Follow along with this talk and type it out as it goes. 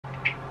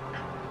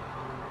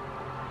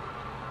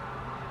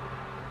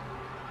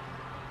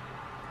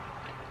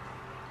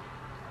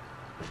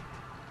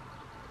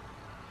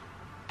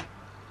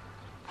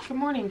Good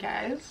morning,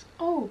 guys.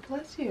 Oh,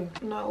 bless you.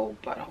 No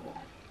butthole.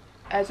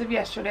 As of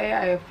yesterday,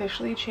 I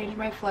officially changed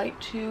my flight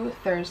to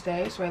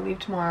Thursday, so I leave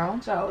tomorrow.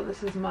 So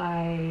this is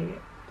my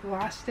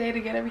last day to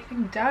get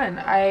everything done.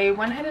 I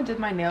went ahead and did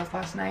my nails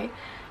last night,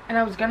 and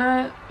I was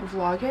gonna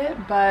vlog it,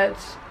 but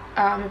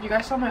if you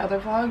guys saw my other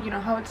vlog, you know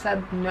how it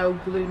said no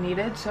glue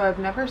needed, so I've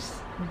never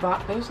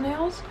bought those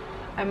nails.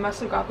 I must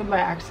have got them by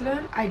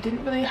accident. I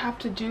didn't really have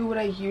to do what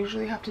I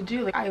usually have to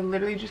do. Like, I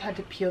literally just had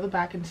to peel the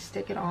back and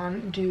stick it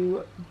on,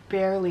 do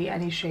barely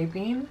any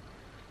shaping.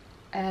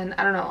 And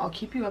I don't know, I'll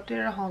keep you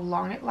updated on how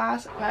long it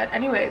lasts. But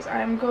anyways,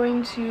 I'm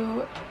going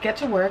to get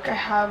to work. I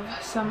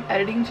have some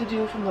editing to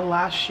do from the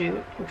last shoot,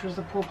 which was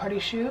the pool party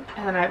shoot.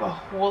 And then I have a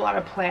whole lot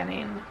of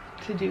planning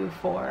to do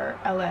for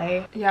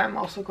LA. Yeah, I'm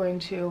also going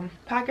to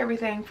pack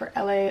everything for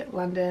LA,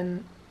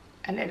 London,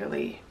 and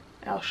Italy.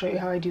 I'll show you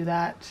how I do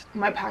that.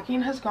 My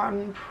packing has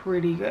gotten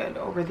pretty good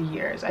over the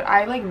years.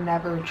 I like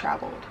never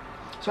traveled.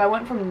 So I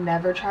went from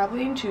never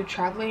traveling to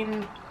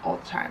traveling all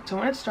the time. So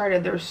when it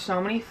started, there were so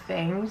many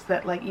things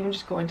that, like, even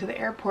just going to the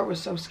airport was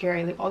so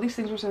scary. Like, all these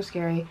things were so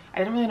scary. I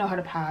didn't really know how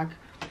to pack.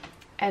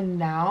 And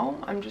now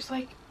I'm just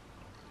like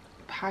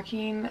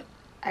packing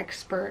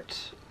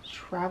expert,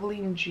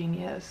 traveling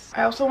genius.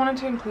 I also wanted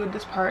to include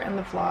this part in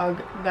the vlog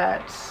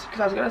because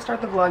I was gonna start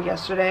the vlog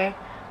yesterday,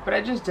 but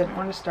I just didn't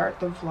want to start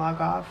the vlog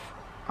off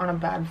on a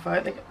bad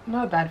foot. Like,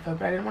 not a bad foot,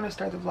 but I didn't want to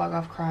start the vlog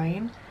off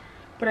crying.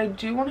 But I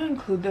do want to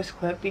include this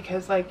clip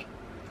because, like,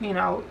 you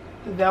know,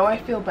 though I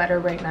feel better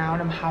right now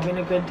and I'm having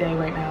a good day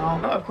right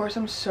now, of course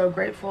I'm so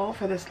grateful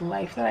for this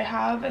life that I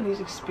have and these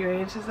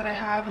experiences that I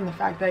have and the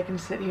fact that I can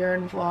sit here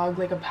and vlog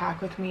like a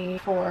pack with me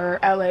for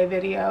LA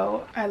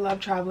video. I love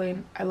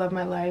traveling. I love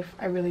my life.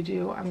 I really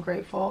do. I'm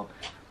grateful.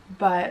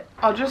 But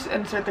I'll just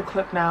insert the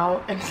clip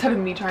now instead of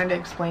me trying to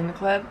explain the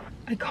clip.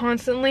 I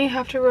constantly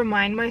have to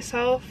remind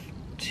myself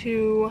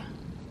to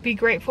be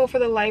grateful for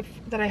the life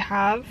that I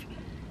have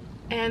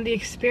and the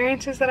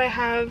experiences that I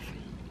have,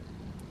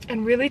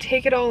 and really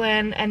take it all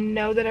in and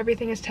know that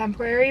everything is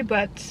temporary.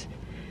 But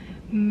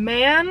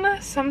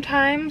man,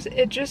 sometimes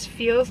it just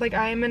feels like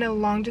I am in a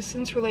long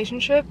distance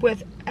relationship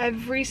with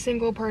every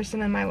single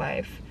person in my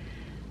life.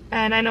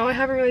 And I know I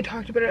haven't really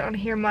talked about it on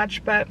here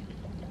much, but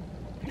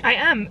I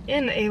am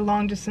in a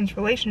long distance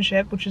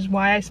relationship, which is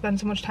why I spend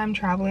so much time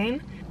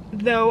traveling.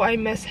 Though I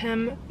miss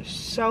him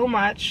so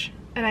much,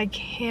 and I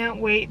can't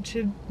wait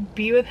to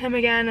be with him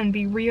again and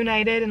be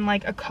reunited in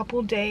like a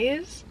couple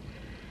days.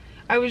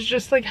 I was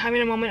just like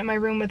having a moment in my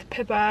room with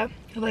Pippa,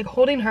 like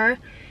holding her,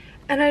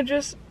 and I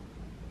just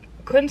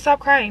couldn't stop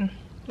crying.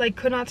 Like,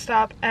 could not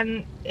stop.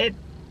 And it,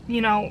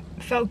 you know,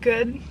 felt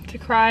good to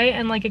cry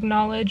and like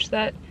acknowledge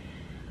that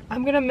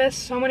I'm gonna miss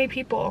so many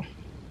people.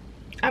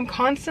 I'm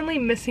constantly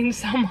missing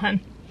someone.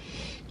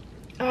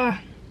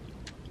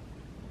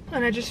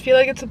 And I just feel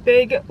like it's a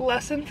big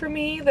lesson for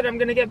me that I'm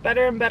gonna get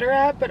better and better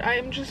at, but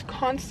I'm just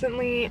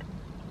constantly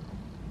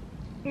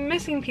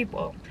missing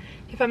people.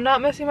 If I'm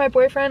not missing my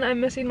boyfriend,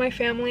 I'm missing my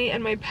family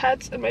and my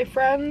pets and my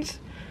friends.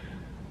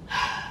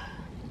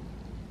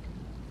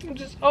 I'm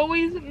just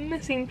always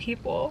missing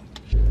people.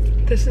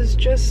 This is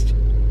just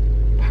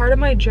part of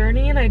my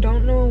journey and I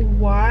don't know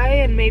why,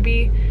 and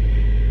maybe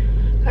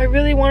I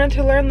really wanted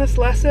to learn this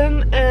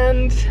lesson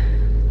and,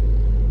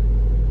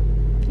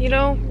 you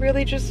know,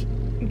 really just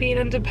being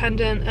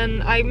independent.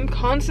 And I'm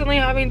constantly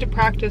having to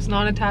practice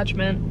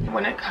non-attachment.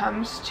 When it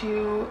comes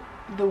to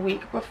the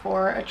week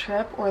before a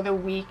trip or the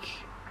week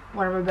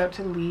when I'm about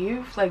to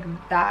leave, like,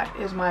 that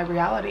is my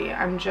reality.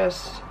 I'm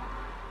just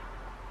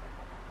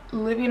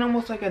living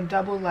almost like a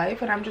double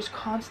life and I'm just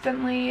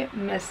constantly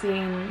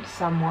missing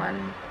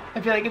someone. I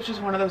feel like it's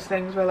just one of those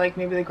things where, like,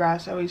 maybe the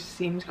grass always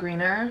seems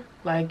greener.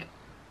 Like,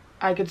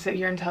 I could sit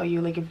here and tell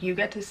you, like, if you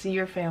get to see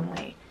your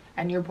family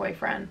and your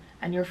boyfriend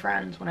and your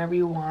friends whenever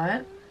you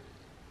want,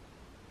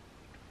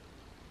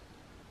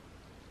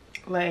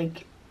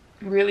 like,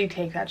 really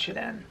take that shit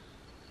in,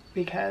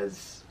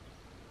 because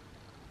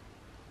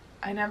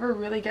I never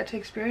really get to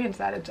experience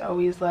that. It's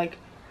always like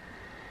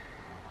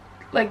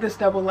this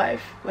double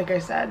life, like I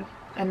said,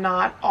 and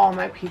not all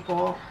my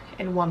people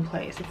in one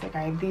place. It's like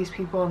I have these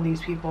people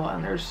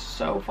and they're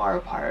so far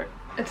apart.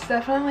 It's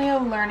definitely a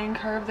learning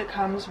curve that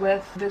comes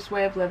with this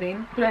way of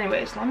living. But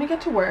anyways, let me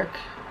get to work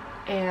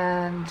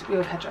and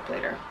we'll catch up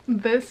later.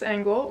 This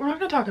angle, we're not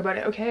gonna talk about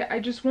it, okay? I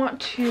just want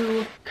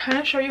to kind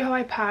of show you how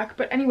I pack.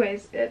 But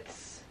anyways,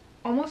 it's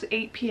almost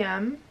 8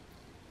 p.m.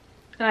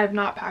 and I have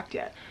not packed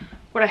yet.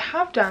 What I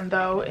have done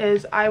though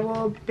is I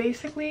will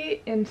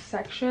basically, in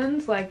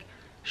sections, like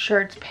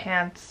shirts,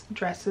 pants,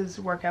 dresses,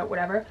 workout,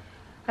 whatever,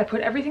 I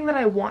put everything that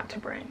I want to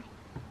bring.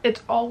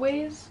 It's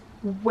always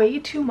way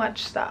too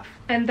much stuff.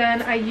 And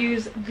then I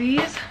use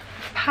these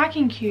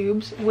packing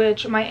cubes,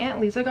 which my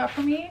Aunt Lisa got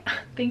for me.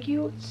 Thank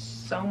you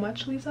so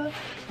much, Lisa.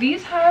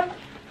 These have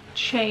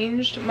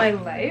changed my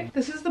life.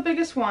 This is the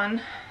biggest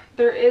one.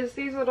 There is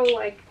these little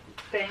like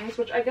things,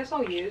 which I guess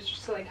I'll use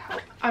just to like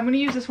help. I'm gonna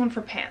use this one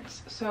for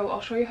pants, so I'll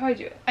show you how I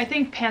do it. I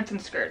think pants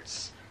and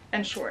skirts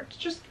and shorts,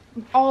 just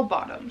all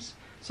bottoms.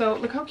 So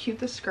look how cute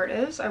this skirt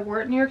is. I wore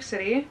it in New York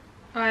City.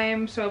 I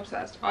am so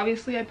obsessed.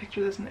 Obviously, I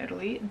pictured this in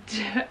Italy.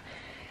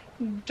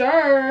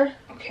 Duh.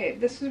 Okay,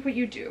 this is what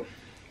you do.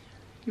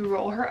 You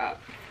roll her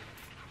up.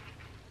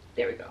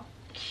 There we go.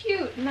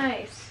 Cute,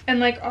 nice. And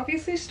like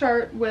obviously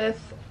start with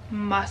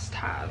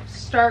must-haves.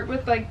 Start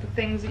with like the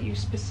things that you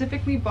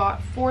specifically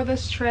bought for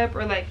this trip,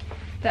 or like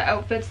the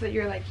outfits that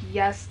you're like,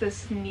 yes,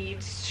 this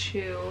needs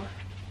to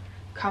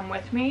come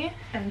with me.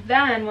 And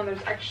then when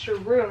there's extra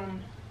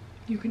room,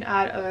 you can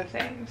add other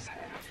things.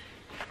 Okay.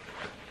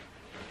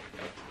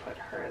 Put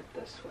her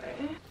this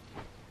way.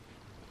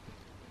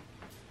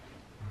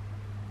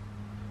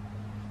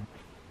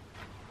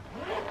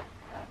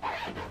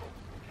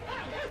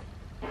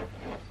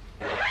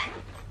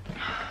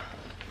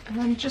 And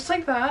then just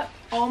like that,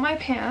 all my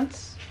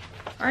pants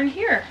are in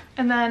here.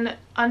 And then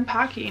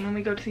unpacking, when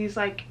we go to these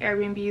like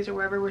Airbnbs or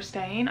wherever we're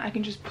staying, I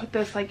can just put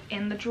this like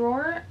in the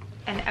drawer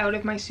and out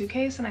of my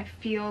suitcase, and I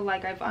feel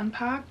like I've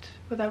unpacked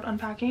without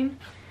unpacking.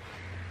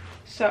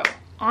 So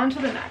on to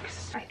the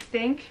next. I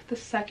think the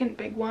second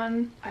big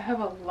one, I have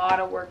a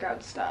lot of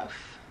workout stuff.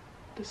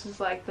 This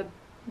is like the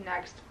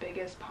next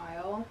biggest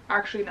pile.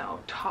 Actually no,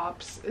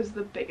 tops is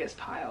the biggest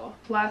pile.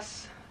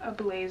 Plus a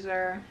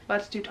blazer.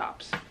 Let's do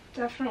tops.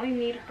 Definitely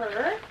need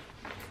her.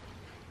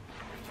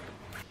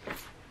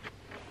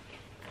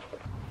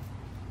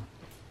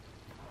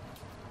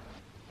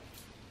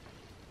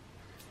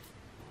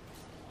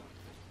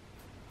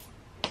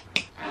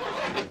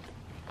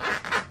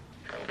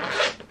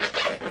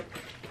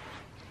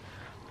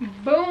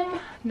 Boom.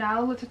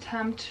 Now let's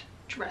attempt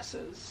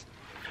dresses.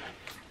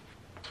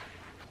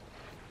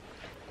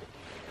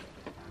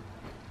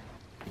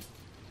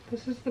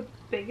 This is the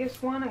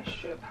biggest one. I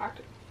should have packed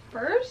it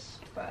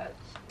first, but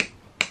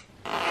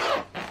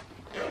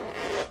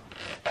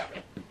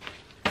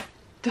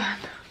done.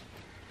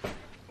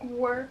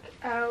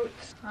 Workout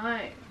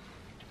time.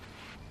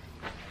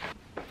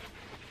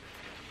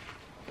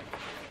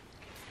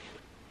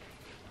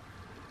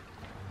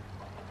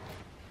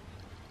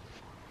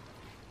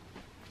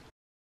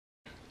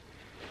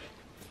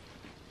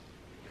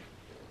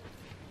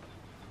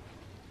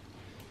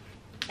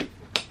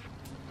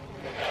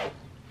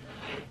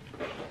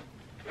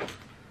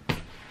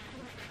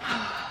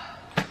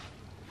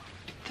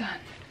 Done.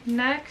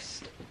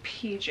 Next,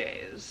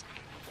 PJs.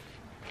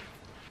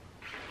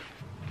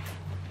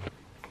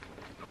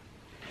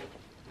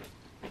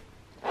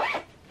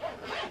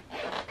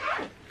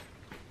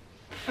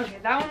 Okay,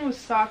 that one was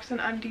socks and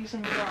undies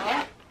and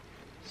bra.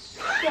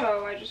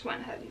 So I just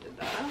went ahead and did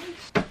that.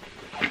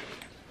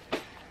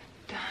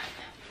 Done.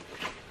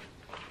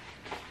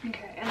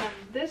 Okay, and then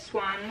this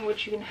one,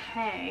 which you can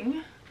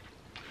hang,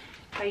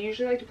 I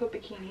usually like to put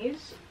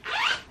bikinis.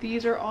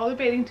 These are all the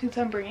bathing suits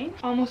I'm bringing.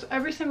 Almost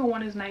every single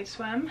one is night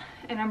swim,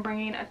 and I'm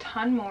bringing a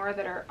ton more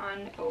that are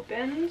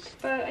unopened,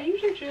 but I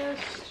usually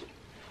just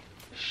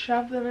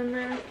shove them in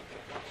there.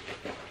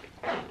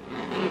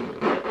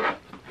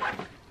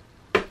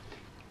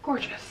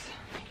 Gorgeous.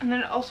 And then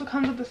it also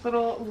comes with this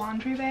little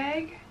laundry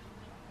bag,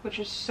 which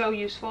is so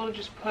useful to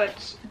just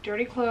put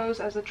dirty clothes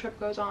as the trip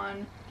goes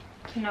on,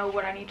 to know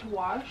what I need to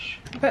wash.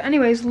 But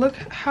anyways, look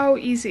how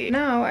easy.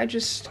 Now I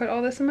just put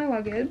all this in my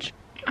luggage.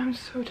 I'm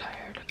so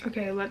tired.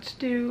 Okay, let's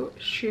do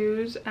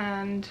shoes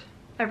and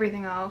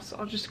everything else.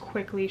 I'll just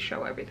quickly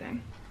show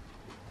everything.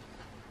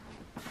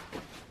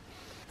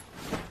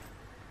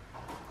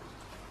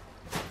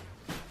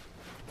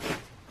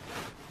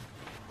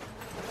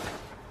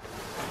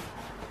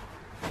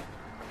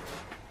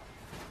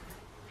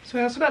 So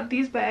I also got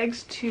these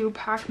bags to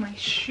pack my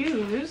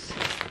shoes.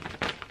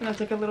 And that's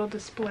like a little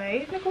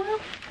display.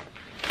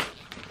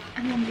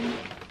 And then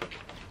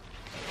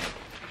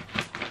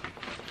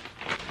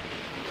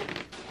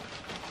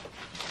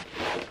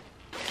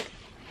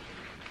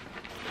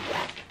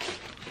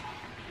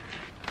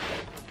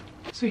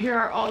so here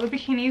are all the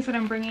bikinis that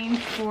I'm bringing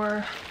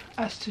for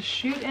us to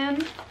shoot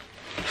in.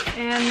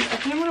 And I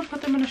think I'm gonna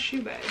put them in a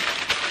shoe bag.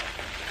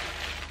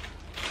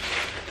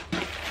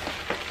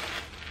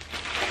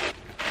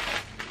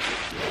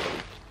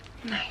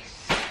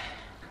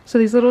 So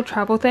these little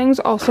travel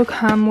things also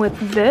come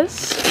with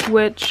this,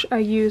 which I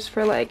use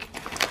for like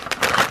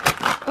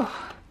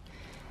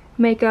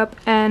makeup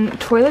and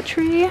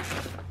toiletry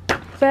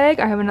bag.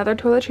 I have another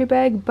toiletry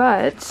bag,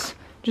 but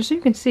just so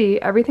you can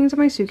see, everything's in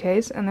my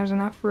suitcase and there's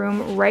enough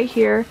room right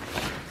here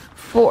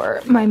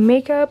for my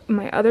makeup,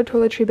 my other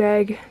toiletry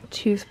bag,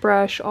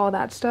 toothbrush, all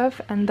that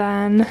stuff. And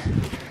then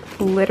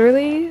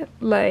literally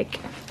like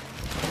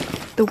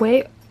the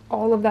way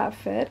all of that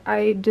fit,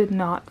 I did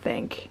not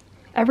think.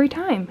 Every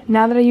time,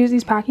 now that I use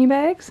these packing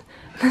bags,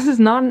 this is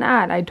not an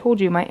ad, I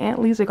told you, my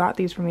Aunt Lisa got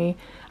these for me,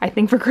 I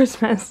think for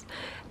Christmas.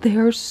 They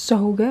are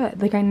so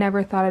good. Like I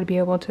never thought I'd be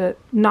able to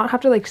not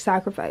have to like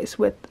sacrifice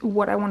with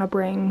what I want to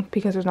bring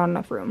because there's not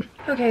enough room.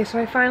 Okay, so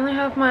I finally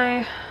have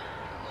my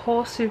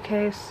whole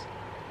suitcase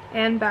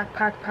and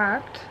backpack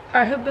packed.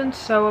 I have been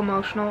so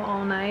emotional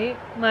all night.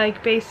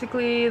 Like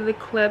basically the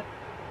clip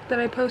that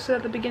I posted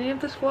at the beginning of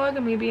this vlog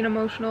of me being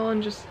emotional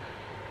and just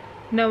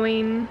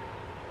knowing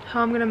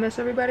how I'm gonna miss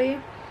everybody.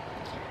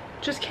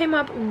 just came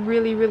up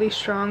really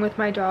strong with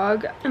my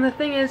dog. And the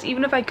thing is,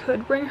 even if I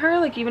could bring her,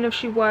 like even if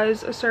she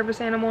was a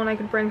service animal and I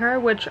could bring her,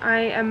 which I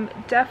am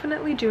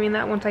definitely doing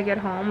that once I get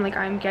home, like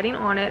I'm getting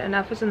on it,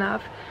 enough is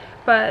enough.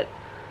 But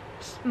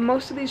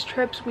most of these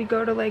trips we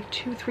go to like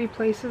 2-3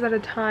 places at a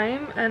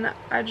time, and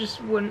I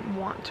just wouldn't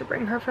want to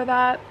bring her for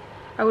that.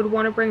 I would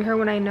want to bring her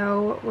when I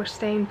know we're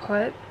staying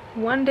put.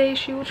 One day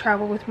she will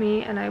travel with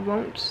me and I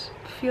won't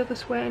feel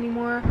this way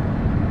anymore.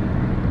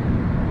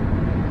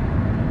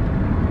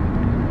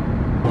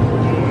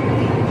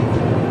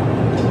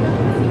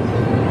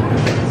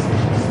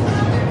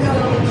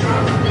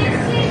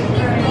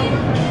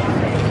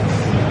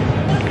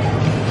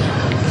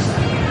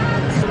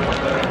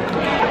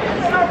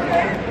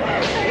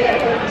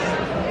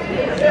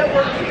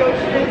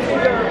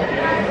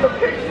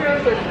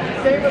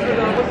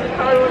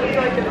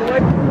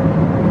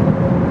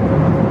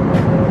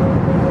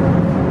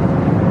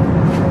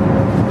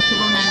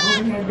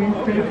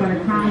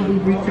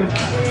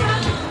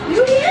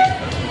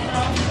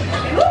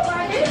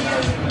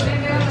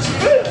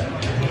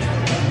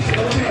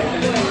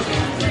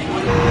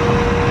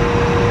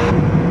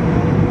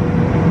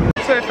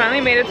 So I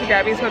finally made it to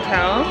Gabby's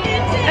hotel,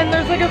 and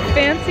there's like a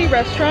fancy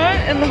restaurant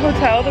in the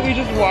hotel that we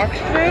just walked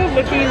through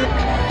looking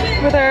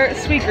with our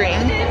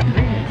Sweetgreen.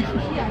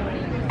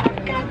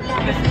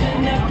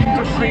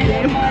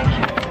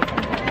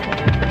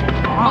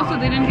 Also,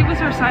 they didn't give us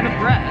our side of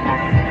bread.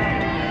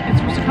 It's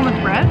supposed to come with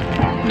bread?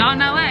 Not in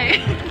LA.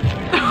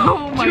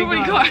 Oh my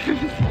god. Too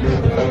many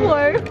carbs.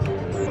 What?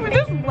 We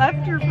just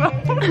left your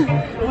phone.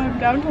 Well, I'm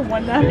down to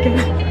 1 napkin.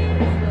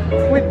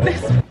 With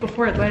this.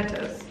 Before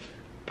Atlantis,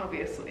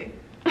 obviously.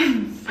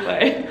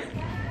 Slay.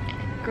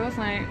 Girls'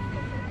 night.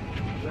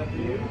 Is that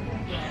you?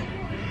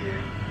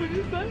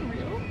 Is that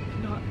real?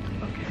 Not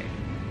okay.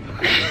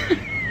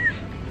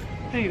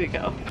 I need to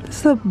go. This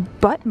is a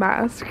butt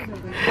mask.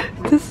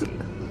 This,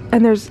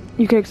 and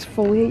you can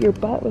exfoliate your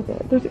butt with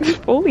it. There's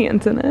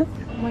exfoliants in it.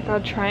 Oh my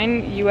god,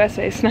 trying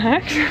USA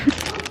snacks.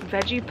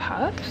 Veggie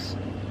puffs?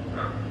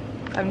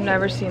 I've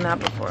never seen that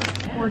before.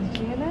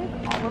 Organic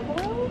olive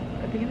oil?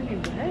 Are they gonna be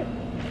wet?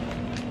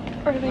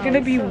 Are they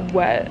gonna be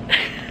wet?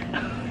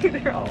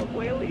 They're olive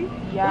oily.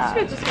 Yeah.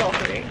 Let's just go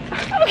for it.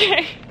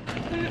 Okay.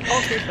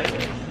 All 3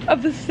 flavors.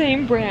 Of the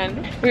same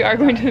brand. We are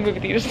going to the movie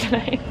theaters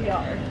tonight. We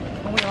are.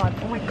 Oh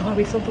my god,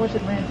 we still have to watch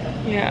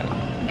Atlantis. Yeah.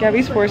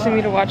 Gabby's forcing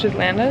me to watch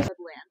Atlantis. Atlantis?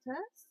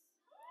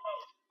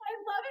 I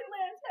love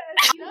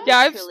Atlantis! You know? Yeah,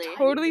 I've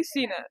totally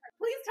seen it.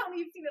 Please tell me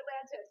you've seen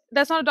Atlantis.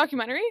 That's not a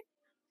documentary?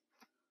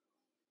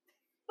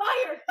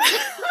 Fire!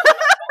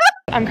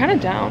 I'm kind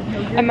of down. No,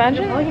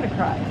 Imagine. You're probably gonna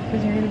cry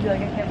because you're gonna be like,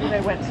 I can't believe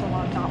I went so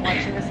long not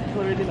watching this. It's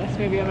literally the best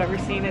movie I've ever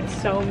seen. It's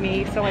so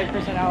me, so my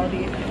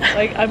personality.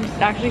 Like, I'm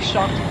actually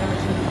shocked you've never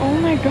seen it. Oh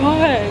my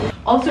god.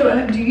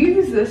 Also, do you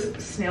use this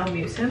snail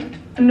mucin?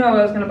 No,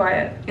 I was gonna buy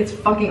it. It's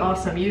fucking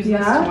awesome. Use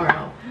this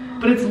tomorrow.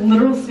 But it's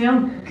literal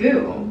snail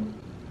goo.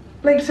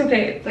 Like, it's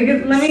okay. Like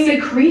it's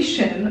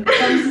secretion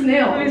from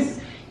snails.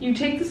 You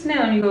take the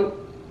snail and you go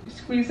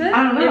squeeze it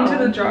I don't know. into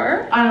the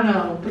jar. I don't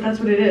know, but that's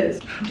what it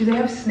is. Do they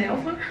have snail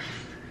farms?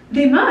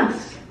 They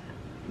must.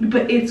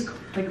 But it's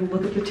like,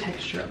 look at the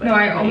texture of it. No,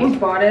 I almost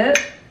bought it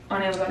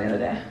on Amazon the other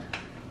day.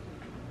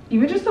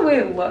 Even just the way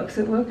it looks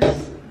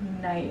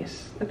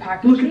nice. The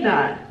packaging. Look at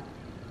that.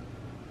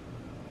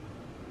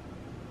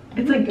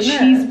 It's like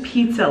cheese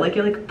pizza. Like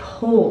it like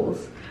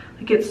pulls.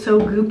 Like it's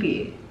so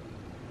goopy.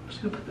 I'm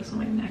just gonna put this on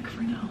my neck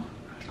for now.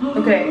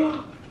 Okay.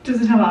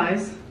 Does it have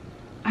eyes?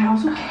 I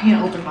also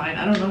can't open mine.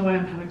 I don't know why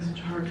I'm having such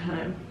a hard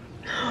time.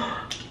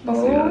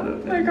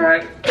 Oh my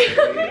god.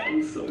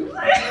 I'm so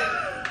excited.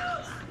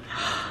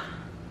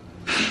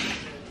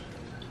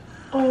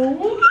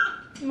 Oh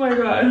my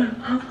god.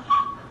 No.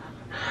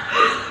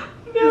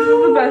 This is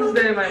the best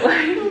day of my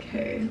life.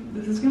 Okay,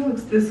 this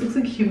looks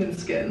like human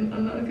skin.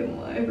 I'm not gonna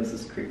lie, this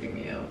is creeping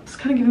me out. It's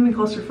kind of giving me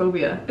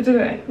claustrophobia. It's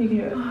okay, you can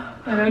do it.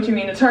 I know what you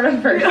mean, it's hard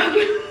at first.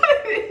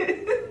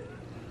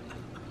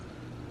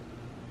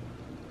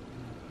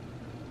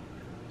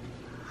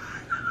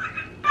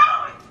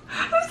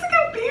 That's like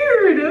a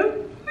beard.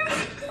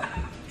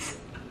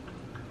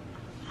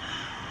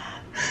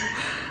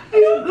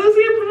 That's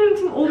like I put on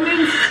some old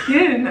man's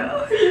skin.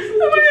 Oh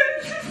my god,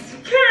 this is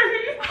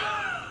scary.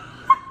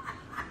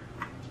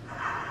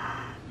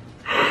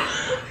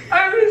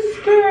 I'm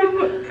scared.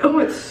 Oh,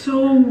 it's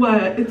so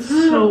wet. It's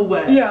so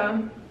wet.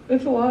 Yeah,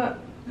 it's a lot.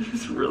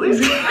 It's really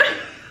scary.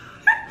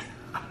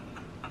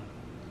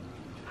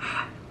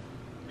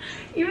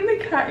 Even the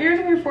cat ears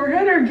on your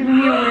forehead are giving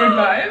me a weird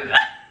vibe.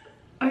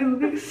 I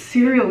look like a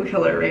serial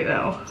killer right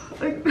now.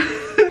 Like, what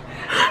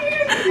are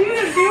you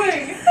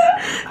doing?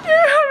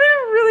 You're having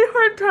a really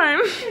hard time.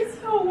 It's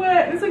so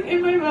wet. It's like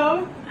in my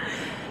mouth.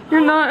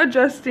 You're not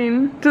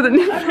adjusting to the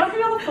new. I'm not gonna be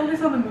able to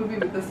focus on the movie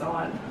with this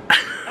on.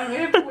 I may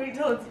have to wait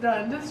till it's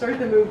done to start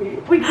the movie.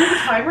 Wait, do you have a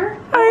timer?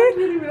 How long has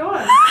it been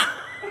on?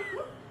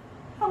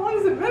 How long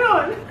has it been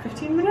on?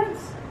 15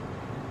 minutes?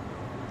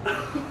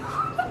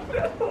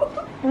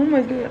 Oh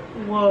my god.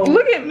 Whoa.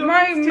 Look at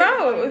my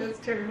mouth. It's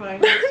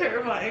terrifying. It's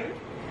terrifying.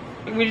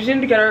 We just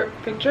need to get our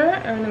picture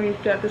and then we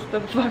get this the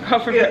fuck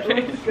off of our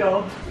face. Let's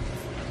go.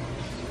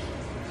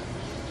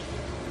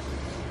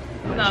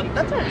 No,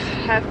 that's a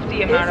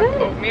hefty amount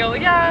of oatmeal.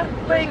 Yeah,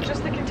 like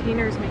Just the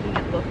containers making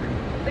it look.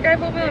 like I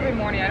have oatmeal every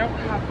morning. I don't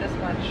have this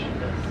much.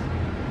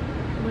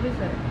 What is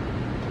it?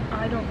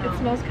 I don't know. It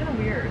smells kind of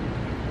weird.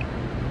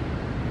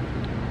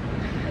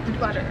 It's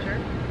butter.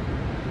 Ginger.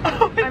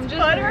 Oh, I'm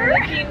just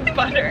making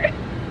butter.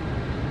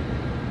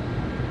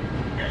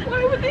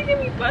 Why would they give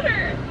me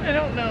butter? I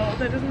don't know.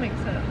 That doesn't make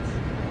sense.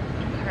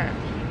 Okay.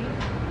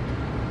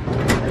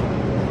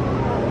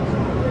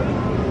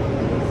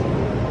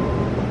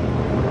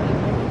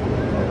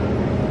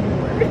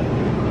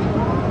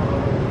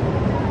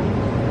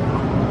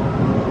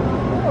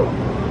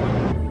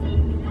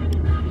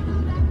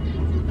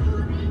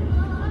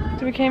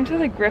 So we came to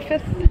the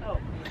Griffith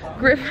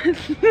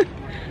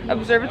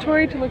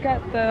Observatory to look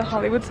at the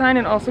Hollywood sign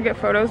and also get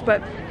photos,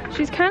 but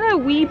she's kind of a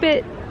wee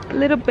bit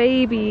little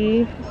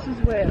baby. This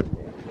is way up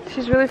there.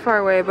 She's really far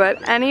away,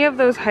 but any of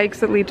those hikes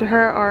that lead to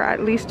her are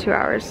at least 2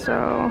 hours,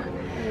 so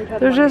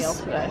there's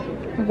just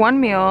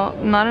one meal,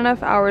 not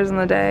enough hours in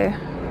the day.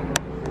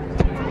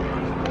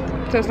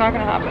 So it's not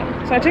gonna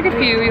happen. So I took a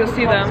few, you'll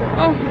see them.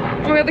 Oh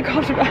my god, the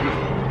cops are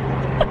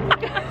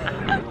back.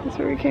 That's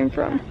where we came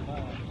from.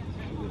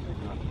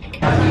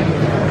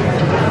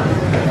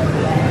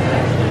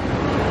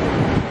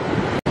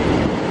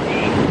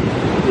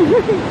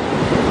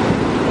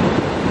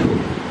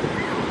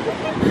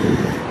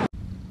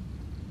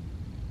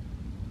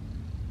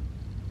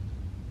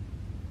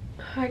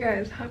 Hi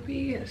guys,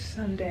 happy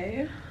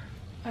Sunday.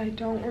 I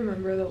don't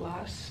remember the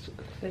last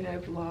thing I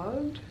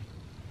vlogged.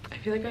 I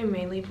feel like I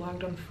mainly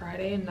vlogged on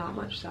Friday and not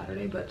much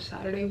Saturday, but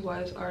Saturday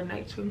was our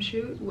night swim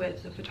shoot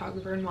with the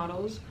photographer and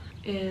models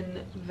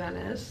in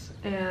Venice,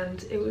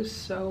 and it was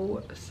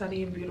so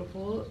sunny and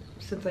beautiful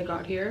since I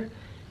got here.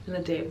 And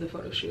the day of the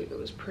photo shoot, it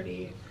was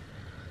pretty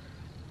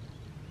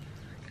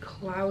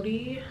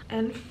cloudy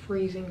and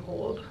freezing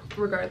cold.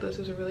 Regardless, it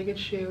was a really good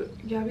shoot.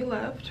 Gabby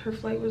left, her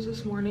flight was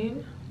this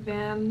morning.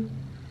 Van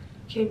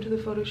came to the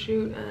photo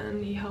shoot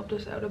and he helped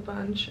us out a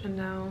bunch, and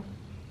now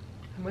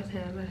I'm with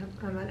him.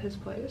 I'm at his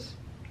place.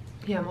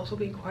 Yeah, I'm also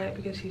being quiet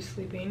because he's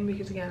sleeping,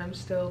 because again, I'm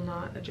still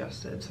not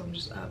adjusted, so I'm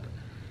just up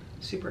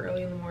super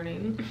early in the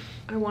morning.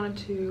 I wanted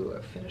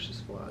to finish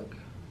this vlog,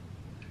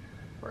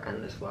 or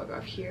end this vlog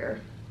off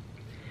here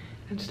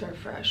and start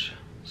fresh.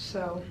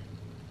 So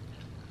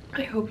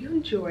I hope you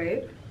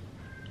enjoyed,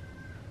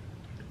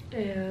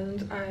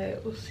 and I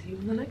will see you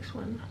in the next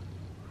one.